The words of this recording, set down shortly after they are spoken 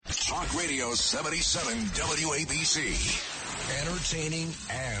Talk Radio 77 WABC. Entertaining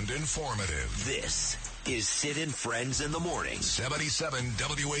and informative. This is Sid and Friends in the Morning. 77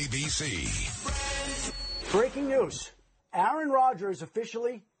 WABC. Breaking news. Aaron Rodgers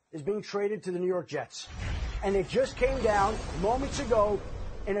officially is being traded to the New York Jets. And it just came down moments ago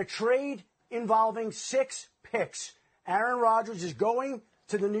in a trade involving 6 picks. Aaron Rodgers is going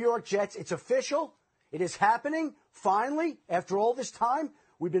to the New York Jets. It's official. It is happening. Finally, after all this time,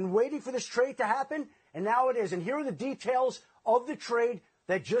 we've been waiting for this trade to happen, and now it is. And here are the details of the trade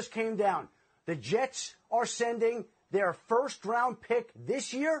that just came down. The Jets are sending their first-round pick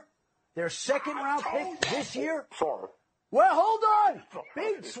this year, their second-round pick this year. Sorry. Well, hold on.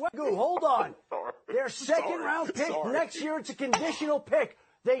 Big swagoo, hold on. Their second-round pick next year, it's a conditional pick.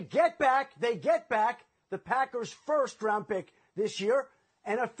 They get back the Packers' first-round pick this year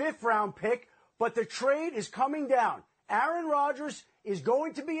and a fifth-round pick, but the trade is coming down. Aaron Rodgers is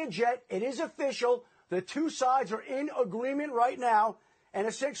going to be a Jet. It is official. The two sides are in agreement right now. And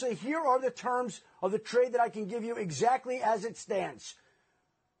essentially, here are the terms of the trade that I can give you exactly as it stands.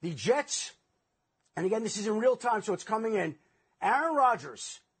 The Jets, and again, this is in real time, so it's coming in. Aaron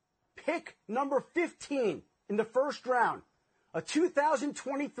Rodgers, pick number 15 in the first round. A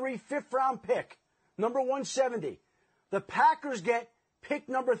 2023 fifth-round pick, number 170. The Packers get pick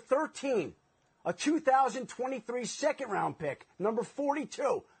number 13. A 2023 second-round pick, number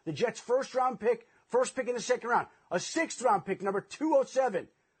 42. The Jets' first-round pick, first pick in the second round. A sixth-round pick, number 207.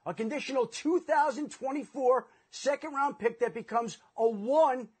 A conditional 2024 second-round pick that becomes a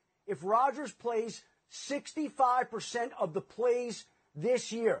 1 if Rodgers plays 65% of the plays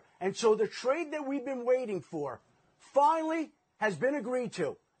this year. And so the trade that we've been waiting for finally has been agreed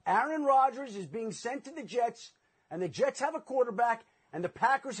to. Aaron Rodgers is being sent to the Jets, and the Jets have a quarterback, and the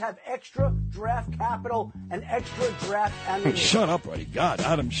Packers have extra draft capital and extra draft ammunition. Shut up, buddy. God,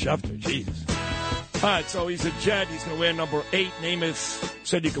 Adam Schefter. Jesus. All right, so he's a Jet. He's going to wear number 8. Namath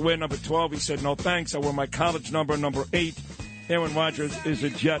said you could wear number 12. He said, no, thanks. I wear my college number 8. Aaron Rodgers is a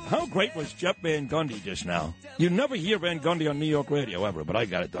Jet. How great was Jeff Van Gundy just now? You never hear Van Gundy on New York radio ever, but I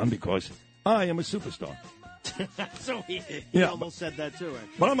got it done because I am a superstar. So he almost said that too,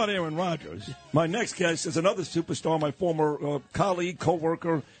 actually. But I'm not Aaron Rodgers. My next guest is another superstar, my former colleague,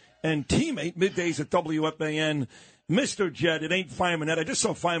 co-worker, and teammate, middays at WFAN, Mr. Jet. It ain't Fireman Ed. I just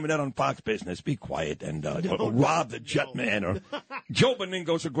saw Fireman Ed on Fox Business. Be quiet and rob the Jet man. Or Joe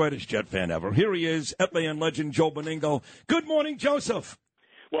Benigno's the greatest Jet fan ever. Here he is, FAN legend Joe Benigno. Good morning, Joseph.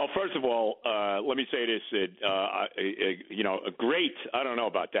 Well, first of all, let me say this: great. I don't know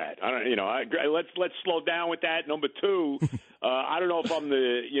about that. Let's slow down with that. Number 2, I don't know if I'm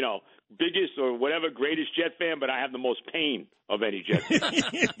the biggest or whatever greatest Jet fan, but I have the most pain of any Jet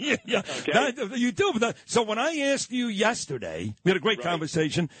fan. Yeah. Okay? You do. So when I asked you yesterday, we had a great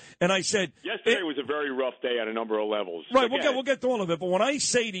conversation, and I said yesterday was a very rough day on a number of levels. Right, we'll get to all of it. But when I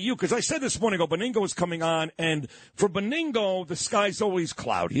say to you, because I said this morning, Benigno is coming on, and for Benigno, the sky's always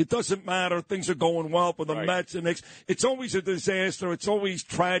cloudy. It doesn't matter. Things are going well for the Mets and Knicks. It's always a disaster. It's always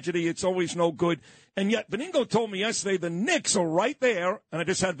tragedy. It's always no good. And yet, Benigno told me yesterday the Knicks are right there, and I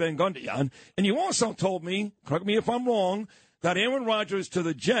just had Van Gundy on. And you also told me, correct me if I'm wrong, that Aaron Rodgers to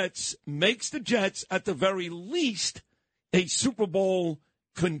the Jets makes the Jets, at the very least, a Super Bowl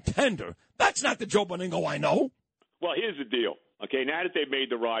contender. That's not the Joe Benigno I know. Well, here's the deal. Okay, now that they've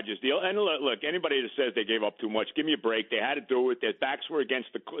made the Rodgers deal, and look, anybody that says they gave up too much, give me a break. They had to do it. Their backs were against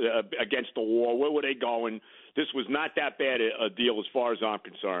the wall. Where were they going? This was not that bad a deal as far as I'm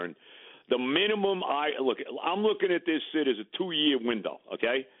concerned. The minimum I'm looking at this, Sid, as a 2-year window,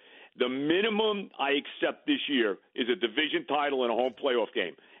 okay? The minimum I accept this year is a division title and a home playoff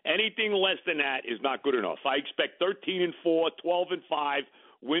game. Anything less than that is not good enough. I expect 13-4, 12-5,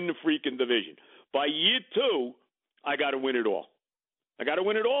 win the freaking division. By year 2, I got to win it all.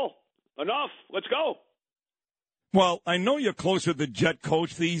 Enough. Let's go. Well, I know you're closer to the Jet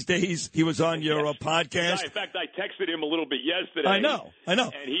coach these days. He was on your podcast. Yeah, in fact, I texted him a little bit yesterday. I know. And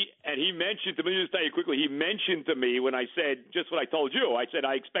he mentioned to me, just tell you quickly, he mentioned to me when I said just what I told you. I said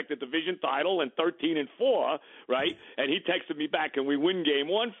I expect a division title and 13-4, right? And he texted me back, and we win game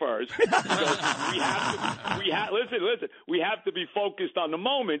 1 first. So we have to be focused on the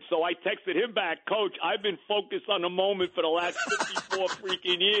moment. So I texted him back, Coach, I've been focused on the moment for the last 54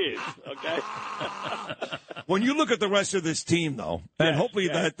 freaking years, okay? When you look at the rest of this team, though, and hopefully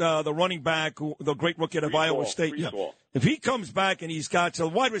that the running back, the great rookie out of Iowa State, if he comes back and he's got the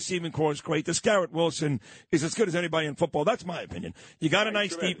wide receiving core is great, this Garrett Wilson is as good as anybody in football. That's my opinion. You got a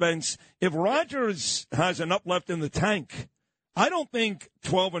nice defense. If Rodgers has enough left in the tank, I don't think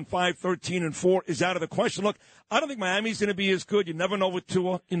 12-5, 13-4 is out of the question. Look, I don't think Miami's going to be as good. You never know with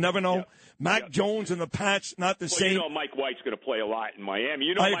Tua. You never know. Yeah. Mac Jones and the Pats, not the same. You know Mike White's going to play a lot in Miami.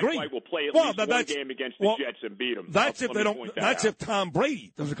 You know I Mike agree. White will play at least one game against the Jets and beat them. That's if they don't. That's if Tom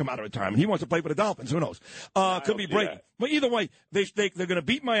Brady doesn't come out of retirement. He wants to play for the Dolphins. Who knows? Could be Brady. But either way, they're going to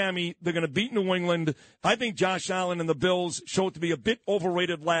beat Miami. They're going to beat New England. I think Josh Allen and the Bills showed to be a bit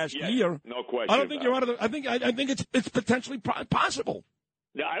overrated last year. No question. I don't think you're out of the. I think it's potentially possible.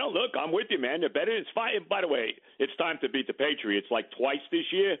 No, I don't look. I'm with you, man. They're better. It's fine. By the way, it's time to beat the Patriots like twice this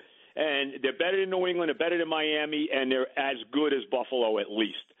year, and they're better than New England, they're better than Miami, and they're as good as Buffalo at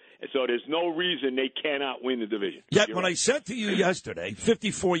least. And so there's no reason they cannot win the division. Yet when I said to you yesterday,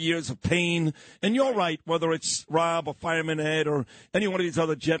 54 years of pain, and you're right, whether it's Rob or Fireman Ed or any one of these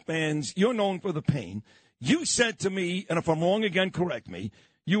other Jet fans, you're known for the pain. You said to me, and if I'm wrong again, correct me,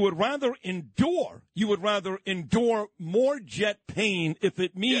 you would rather endure more Jet pain if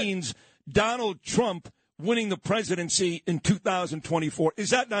it means Donald Trump winning the presidency in 2024.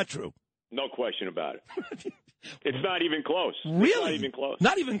 Is that not true? No question about it. It's not even close. Really? It's not even close.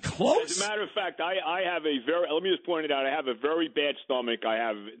 Not even close? As a matter of fact, I have let me just point it out, I have a very bad stomach. I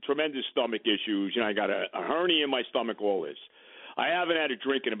have tremendous stomach issues. You know, I got a hernia in my stomach, all this. I haven't had a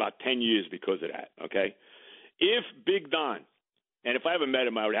drink in about 10 years because of that, okay? If Big Don, and if I ever met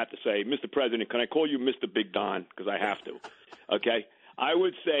him, I would have to say, Mr. President, can I call you Mr. Big Don? Because I have to, okay? I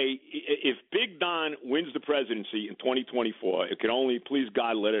would say if Big Don wins the presidency in 2024, it can only, please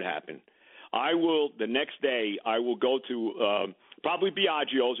God, let it happen. I will, the next day, I will go to probably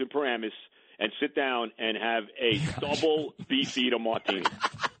Biagio's in Paramus and sit down and have a double beef-eater martini.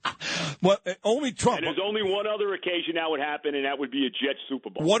 Well, only Trump. And there's only one other occasion that would happen, and that would be a Jets Super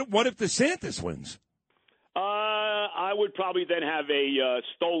Bowl. What if DeSantis wins? I would probably then have a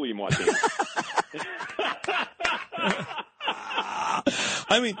Stoli martini.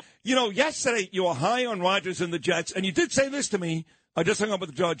 I mean, you know, yesterday you were high on Rodgers and the Jets, and you did say this to me. I just hung up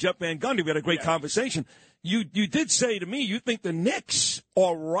with Jeff Van Gundy. We had a great conversation. You did say to me you think the Knicks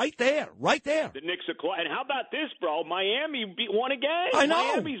are right there. The Knicks are and how about this, bro? Miami won again. I know.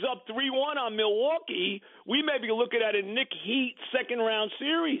 Miami's up 3-1 on Milwaukee. We may be looking at a Knick Heat second-round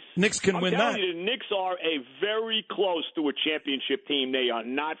series. Knicks can win that. I'm telling you, the Knicks are very close to a championship team. They are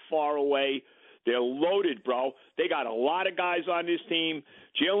not far away. They're loaded, bro. They got a lot of guys on this team.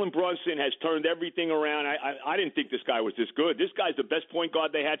 Jalen Brunson has turned everything around. I didn't think this guy was this good. This guy's the best point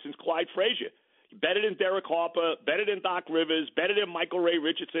guard they had since Clyde Frazier. Better than Derek Harper, better than Doc Rivers, better than Michael Ray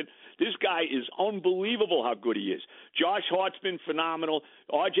Richardson. This guy is unbelievable how good he is. Josh Hart's been phenomenal.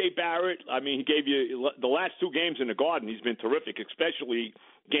 R.J. Barrett, I mean, he gave you the last two games in the Garden. He's been terrific, especially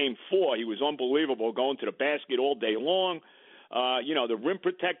Game 4. He was unbelievable, going to the basket all day long. The rim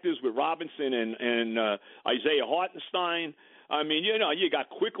protectors with Robinson and Isaiah Hartenstein. I mean, you got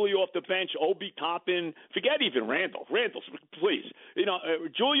Quickly off the bench, Obi Toppin. Forget even Randall. Randall, please.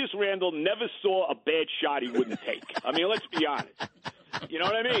 Julius Randle never saw a bad shot he wouldn't take. I mean, let's be honest. You know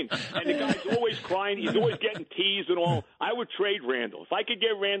what I mean? And the guy's always crying. He's always getting teased and all. I would trade Randall. If I could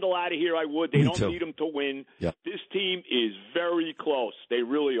get Randall out of here, I would. They don't need him to win. Yep. This team is very close. They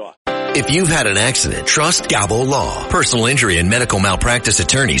really are. If you've had an accident, trust Gabo Law. Personal injury and medical malpractice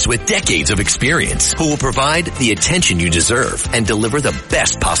attorneys with decades of experience who will provide the attention you deserve and deliver the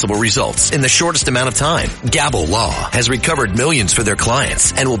best possible results in the shortest amount of time. Gabo Law has recovered millions for their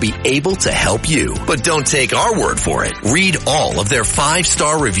clients and will be able to help you. But don't take our word for it. Read all of their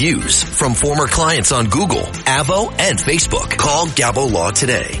 5-star reviews from former clients on Google, Avo, and Facebook. Call Gabo Law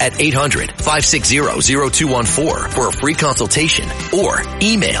today at 800-560-0214 for a free consultation or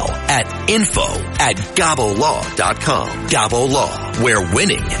email at info@gabolaw.com. Gabo Law, where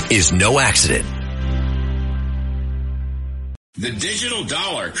winning is no accident. The digital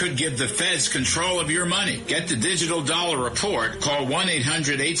dollar could give the feds control of your money. Get the digital dollar report. Call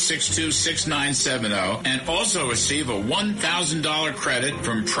 1-800-862-6970 and also receive a $1,000 credit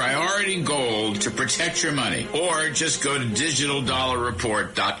from Priority Gold to protect your money. Or just go to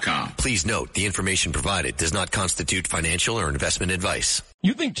digitaldollarreport.com. Please note the information provided does not constitute financial or investment advice.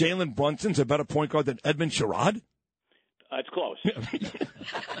 You think Jalen Brunson's a better point guard than Edmund Sherrod? It's close.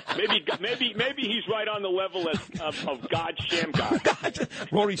 maybe he's right on the level of God Shamgar.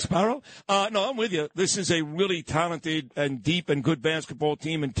 Rory Sparrow? No, I'm with you. This is a really talented and deep and good basketball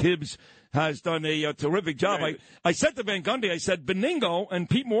team, and Tibbs has done a terrific job. Right. I said to Van Gundy, I said, Benigno, and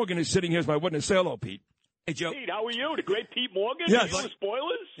Pete Morgan is sitting here as my witness. Say hello, Pete. Hey, Joe. Pete, how are you? The great Pete Morgan? Yes. You the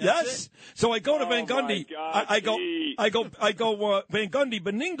spoilers? Yes. So I go to Van Gundy. My God, I go, Van Gundy.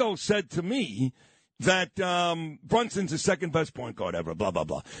 Benigno said to me, that Brunson's the second best point guard ever, blah, blah,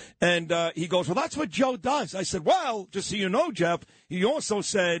 blah. And he goes, well, that's what Joe does. I said, well, just so you know, Jeff, he also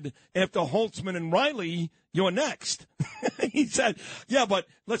said after Holtzman and Riley, you're next. He said, yeah, but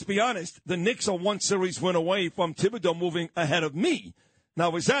let's be honest, the Knicks are one series win away from Thibodeau moving ahead of me.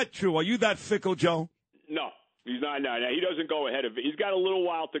 Now, is that true? Are you that fickle, Joe? No. He's not. No, he doesn't go ahead of. He's got a little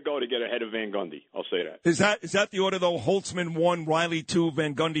while to go to get ahead of Van Gundy. I'll say that. Is that the order though? Holtzman 1, Riley 2,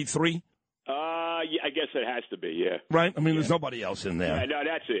 Van Gundy 3. Yeah, I guess it has to be. Yeah. Right. I mean, there's nobody else in there. Yeah, no,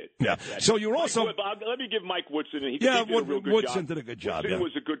 that's it. Yeah. That's so you're also. Let me give Mike Woodson. He did a real good Woodson job. did a good job. Woodson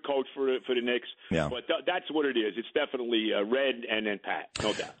was a good coach for the Knicks. Yeah. But that's what it is. It's definitely Red and then Pat,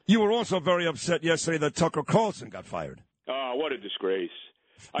 no doubt. You were also very upset yesterday that Tucker Carlson got fired. Oh, what a disgrace.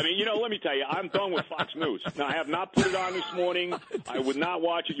 I mean, let me tell you, I'm done with Fox News. Now, I have not put it on this morning. I would not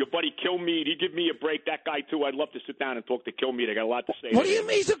watch it. Your buddy Kilmeade, he give me a break. That guy, too. I'd love to sit down and talk to Kilmeade. I got a lot to say. What do you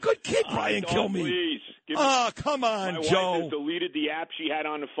mean? He's a good kid, Brian Kilmeade. Please. Come on, My Joe. wife has deleted the app she had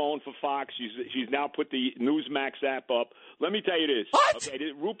on the phone for Fox. She's now put the Newsmax app up. Let me tell you this. What?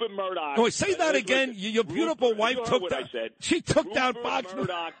 Okay, Rupert Murdoch. Oh, say that again. Your beautiful wife took what down. I said. She took down Fox.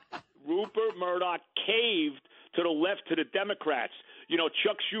 Rupert Murdoch caved to the left to the Democrats.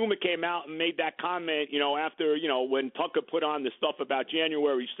 Chuck Schumer came out and made that comment, after, when Tucker put on the stuff about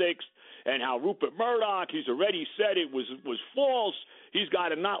January 6th and how Rupert Murdoch, he's already said it was false. He's got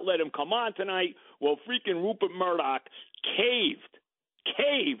to not let him come on tonight. Well, freaking Rupert Murdoch caved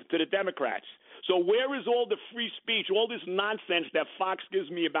to the Democrats. So where is all the free speech, all this nonsense that Fox gives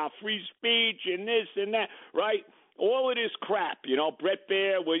me about free speech and this and that, right? All of this crap, Brett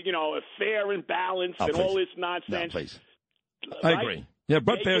Baer, fair and balanced and all this nonsense. No, please. I agree. Yeah,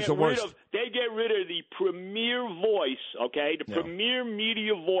 Brett Baer's the worst. They get rid of the premier voice, okay, premier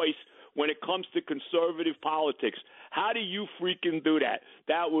media voice when it comes to conservative politics. How do you freaking do that?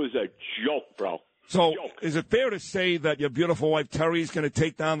 That was a joke, bro. So is it fair to say that your beautiful wife Terry is going to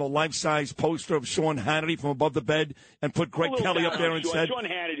take down the life-size poster of Sean Hannity from above the bed and put Greg Kelly up there instead? Sean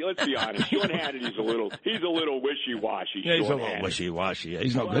Hannity, let's be honest. Sean Hannity's a little wishy-washy. Yeah, he's a little wishy-washy.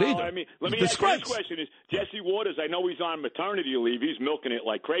 He's no good either. I mean, let me ask you this question: is Jesse Waters? I know he's on maternity leave. He's milking it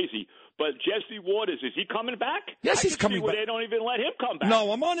like crazy. But Jesse Waters, is he coming back? Yes, he's coming back. They don't even let him come back.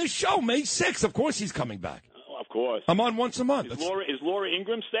 No, I'm on his show May 6th. Of course he's coming back. Of course. I'm on once a month. Is Laura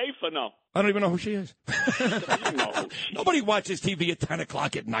Ingraham safe or no? I don't even know who she is. Nobody watches TV at 10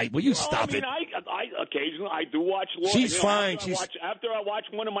 o'clock at night. Will you stop it? I occasionally I do watch Laura. She's fine. After I watch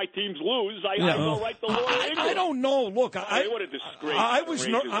one of my teams lose, I go right to Laura Ingraham. I don't know. Look, what a disgrace.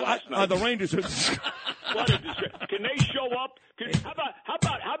 The Rangers are. What a disgrace. Can they show up? How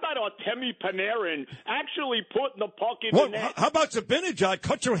about Artemi Panarin actually putting the puck in the net? How about Zibanejad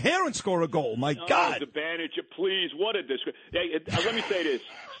cut your hair and score a goal? My God. Zibanejad, please. What a disgrace. Let me say this.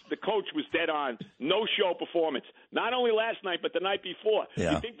 The coach was dead on. No show performance. Not only last night, but the night before.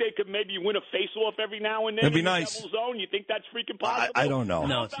 Yeah. You think they could maybe win a face-off every now and then? It'd be in the nice. Devil zone? You think that's freaking possible? I don't know.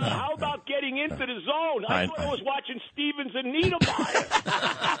 No, it's not. How about getting into the zone? I thought I was watching Stevens and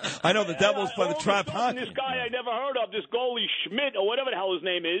Niedermeyer. I know the Devils play the trap hockey. This guy I never heard of, this goalie Schmidt, or whatever the hell his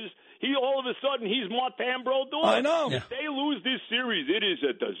name is, all of a sudden, he's Martin Brodeur. I know. If they lose this series, it is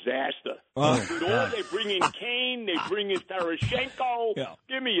a disaster. They bring in Kane, they bring in Tarashenko. Yeah.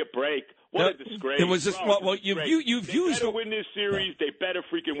 Give me a break. What a disgrace. It was just, you've used to win this series. They better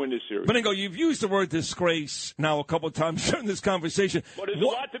freaking win this series. Benigno, you've used the word disgrace now a couple of times during this conversation. But there's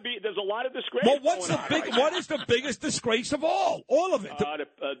a lot of disgrace. Well, what is the biggest disgrace of all? All of it.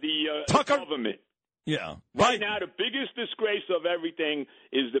 The government. Yeah. Right now, the biggest disgrace of everything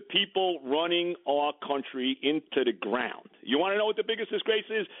is the people running our country into the ground. You want to know what the biggest disgrace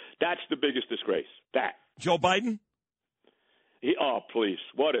is? That's the biggest disgrace. That. Joe Biden? Please.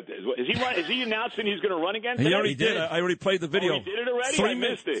 What is he announcing he's going to run again today? He already did. I already played the video. Oh, he did it already? I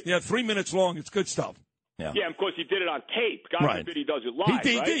missed it. Yeah, 3 minutes long. It's good stuff. Yeah, of course, he did it on tape. God forbid he does it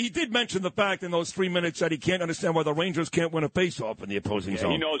live, He did mention the fact in those 3 minutes that he can't understand why the Rangers can't win a face-off in the opposing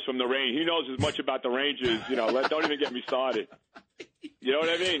zone. He knows from the Rangers. He knows as much about the Rangers. Don't even get me started. You know what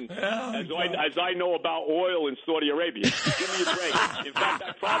I mean? Yeah, as I know about oil in Saudi Arabia. Give me a break. In fact,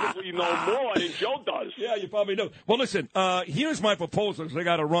 I probably know more than Joe does. Yeah, you probably do. Well, listen, here's my proposal because I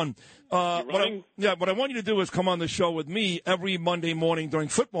got to run. What I want you to do is come on the show with me every Monday morning during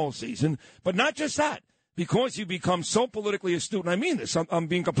football season, but not just that. Because you become so politically astute, and I mean this, I'm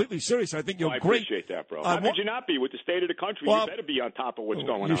being completely serious. I think you're great. I appreciate that, bro. How could you not be? With the state of the country, you better be on top of what's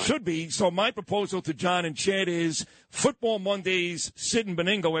going on. You should be. So my proposal to John and Chad is Football Mondays, Sid and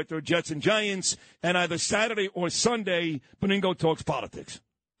Benigno after Jets and Giants, and either Saturday or Sunday, Benigno talks politics.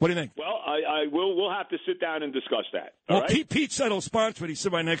 What do you think? Well, We'll have to sit down and discuss that. Well, right? Pete said he'll sponsor it. He's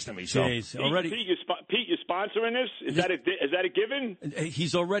sitting right next to me. So Jeez, already. Pete, you're sponsoring this? Is that a given?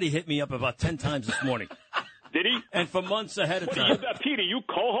 He's already hit me up about 10 times this morning. Did he? And for months ahead of time. Pete, are you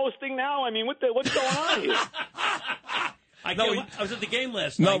co-hosting now? I mean, what's going on here? I was at the game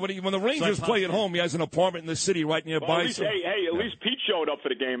last night. No, when the Rangers play at home, he has an apartment in the city right nearby. Well, at least Pete showed up for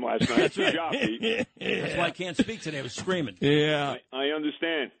the game last night. Good job, Pete. That's why I can't speak today. I was screaming. Yeah. I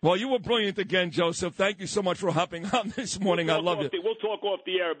understand. Well, you were brilliant again, Joseph. Thank you so much for hopping on this morning. I love you. We'll talk off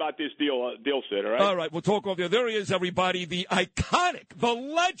the air about this deal, Sid, all right? All right, we'll talk off the air. There he is, everybody. The iconic, the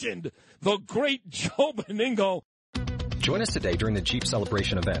legend, the great Joe Benigno. Join us today during the Jeep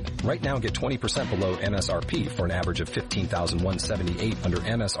Celebration event. Right now, get 20% below MSRP for an average of $15,178 under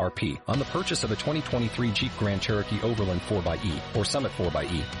MSRP on the purchase of a 2023 Jeep Grand Cherokee Overland 4xE or Summit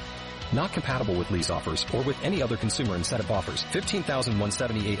 4xE. Not compatible with lease offers or with any other consumer incentive offers.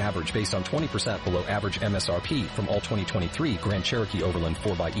 $15,178 average based on 20% below average MSRP from all 2023 Grand Cherokee Overland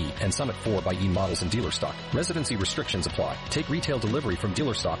 4xE and Summit 4xE models in dealer stock. Residency restrictions apply. Take retail delivery from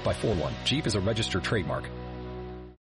dealer stock by 4/1. Jeep is a registered trademark.